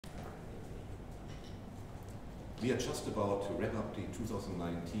We are just about to wrap up the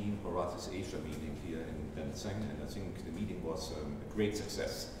 2019 Horasis Asia Meeting here in Binh, and I think the meeting was a great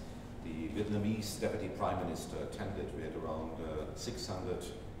success. The Vietnamese Deputy Prime Minister attended. We had around 600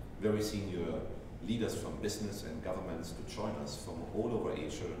 very senior leaders from business and governments to join us from all over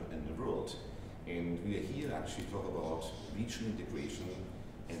Asia and the world. And we are here actually to talk about regional integration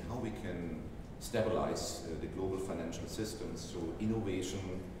and how we can stabilize the global financial systems through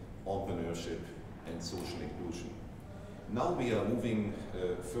innovation, entrepreneurship, and social inclusion. Now we are moving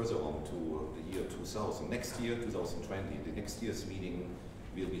further on to the year 2000. Next year, 2020, the next year's meeting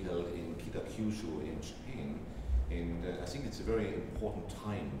will be held in Kitakyushu in Japan. And I think it's a very important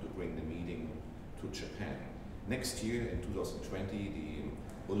time to bring the meeting to Japan. Next year, in 2020,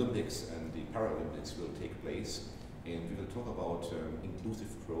 the Olympics and the Paralympics will take place. And we will talk about inclusive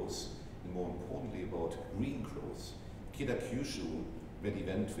growth, and more importantly about green growth. Kitakyushu, where the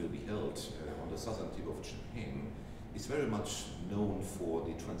event will be held on the southern tip of Japan, is very much known for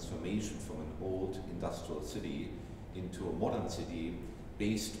the transformation from an old industrial city into a modern city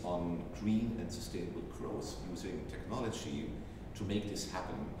based on green and sustainable growth, using technology to make this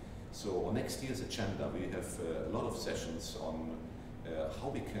happen. So on next year's agenda, we have a lot of sessions on how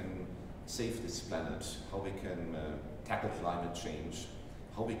we can save this planet, how we can tackle climate change,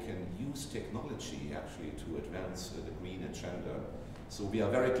 how we can use technology actually to advance the green agenda. So we are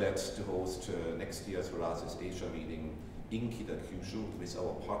very glad to host next year's Horasis Asia Meeting in Kitakyushu with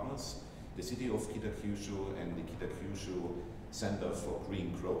our partners, the city of Kitakyushu and the Kitakyushu Center for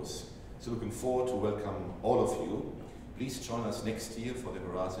Green Growth. So looking forward to welcome all of you. Please join us next year for the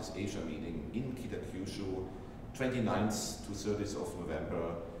Horasis Asia Meeting in Kitakyushu, 29th to 30th of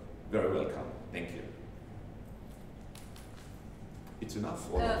November. Very welcome. Thank you. It's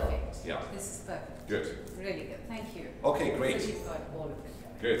enough? Perfect. Yeah. This is perfect. Good. Really good. Thank you. Okay, great. So you've got all of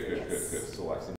it. Good. Yes. So I think